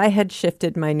day, but I had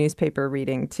shifted my newspaper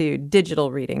reading to digital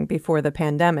reading before the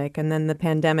pandemic, and then the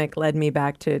pandemic led me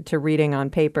back to reading on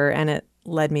paper, and it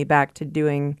led me back to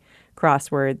doing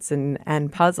crosswords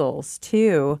and puzzles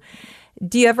too.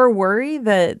 Do you ever worry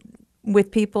that with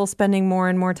people spending more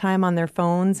and more time on their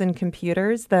phones and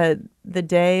computers that the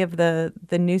day of the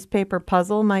newspaper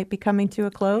puzzle might be coming to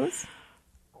a close?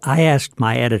 I asked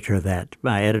my editor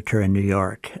in New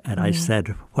York, and I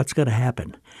said, what's going to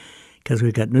happen? Because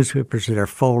we've got newspapers that are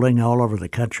folding all over the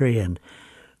country,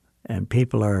 and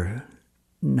people are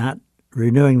not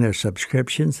renewing their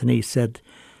subscriptions. And he said,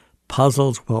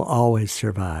 puzzles will always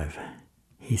survive.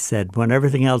 He said, when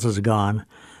everything else is gone,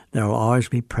 there will always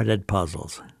be printed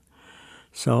puzzles.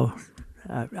 So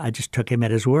I just took him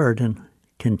at his word and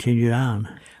continued on.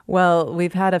 Well,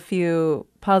 we've had a few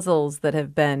puzzles that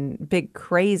have been big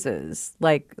crazes,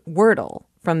 like Wordle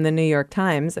from the New York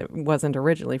Times. It wasn't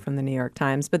originally from the New York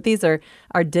Times, but these are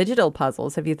digital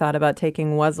puzzles. Have you thought about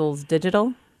taking Wuzzles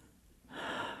digital?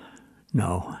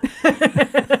 No.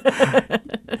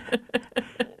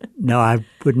 No, I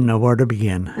wouldn't know where to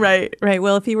begin. Right.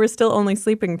 Well, if you were still only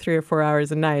sleeping 3 or 4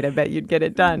 hours a night, I bet you'd get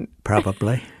it done.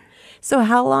 Probably. So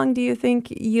how long do you think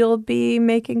you'll be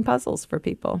making puzzles for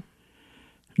people?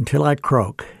 Until I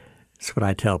croak. That's what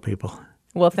I tell people.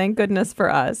 Well, thank goodness for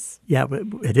us. Yeah, but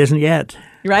it isn't yet.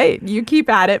 Right. You keep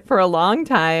at it for a long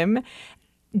time.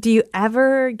 Do you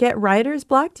ever get writer's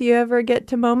block? Do you ever get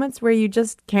to moments where you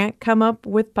just can't come up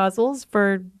with puzzles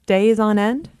for days on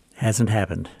end? Hasn't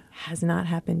happened. Has not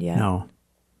happened yet. No.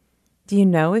 Do you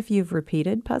know if you've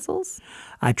repeated puzzles?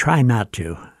 I try not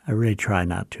to. I really try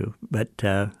not to. But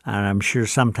I'm sure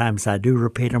sometimes I do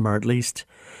repeat them, or at least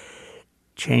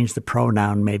change the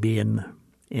pronoun maybe in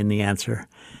the answer.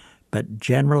 But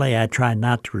generally, I try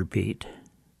not to repeat.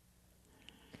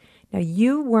 Now,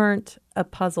 you weren't a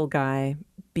puzzle guy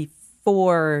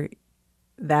before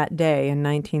that day in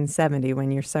 1970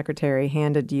 when your secretary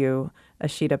handed you a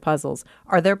sheet of puzzles.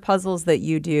 Are there puzzles that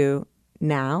you do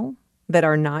now that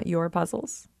are not your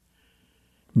puzzles?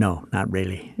 No, not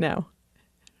really. No.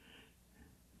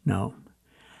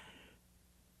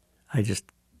 I just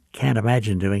can't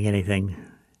imagine doing anything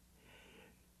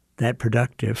that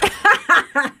productive.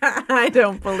 I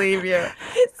don't believe you.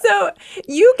 So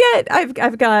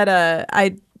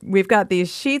we've got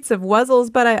these sheets of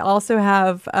Wuzzles, but I also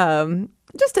have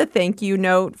just a thank you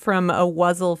note from a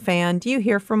Wuzzle fan. Do you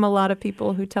hear from a lot of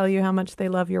people who tell you how much they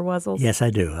love your Wuzzles? Yes, I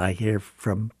do. I hear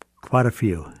from quite a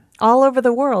few. All over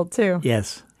the world, too.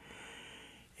 Yes.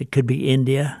 It could be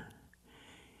India.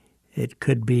 It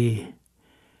could be,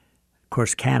 of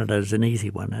course, Canada is an easy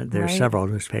one. There are several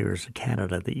newspapers in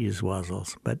Canada that use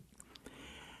Wuzzles, but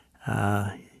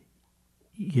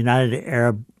United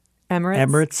Arab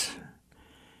Emirates.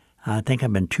 I think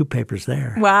I'm in 2 papers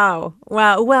there. Wow.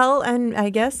 Well, and I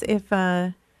guess if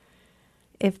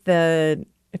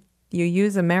you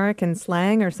use American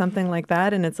slang or something like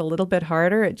that, and it's a little bit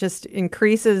harder, it just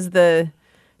increases the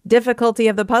difficulty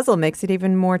of the puzzle, makes it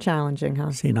even more challenging,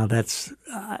 huh? See, now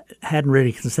I hadn't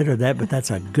really considered that, but that's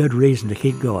a good reason to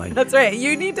keep going. That's right.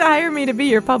 You need to hire me to be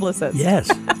your publicist. Yes.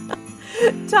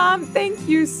 Tom, thank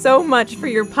you so much for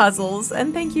your puzzles,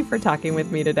 and thank you for talking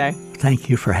with me today. Thank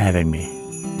you for having me.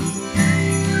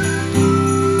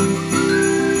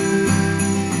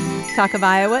 Talk of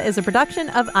Iowa is a production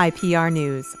of IPR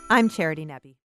News. I'm Charity Nebbe.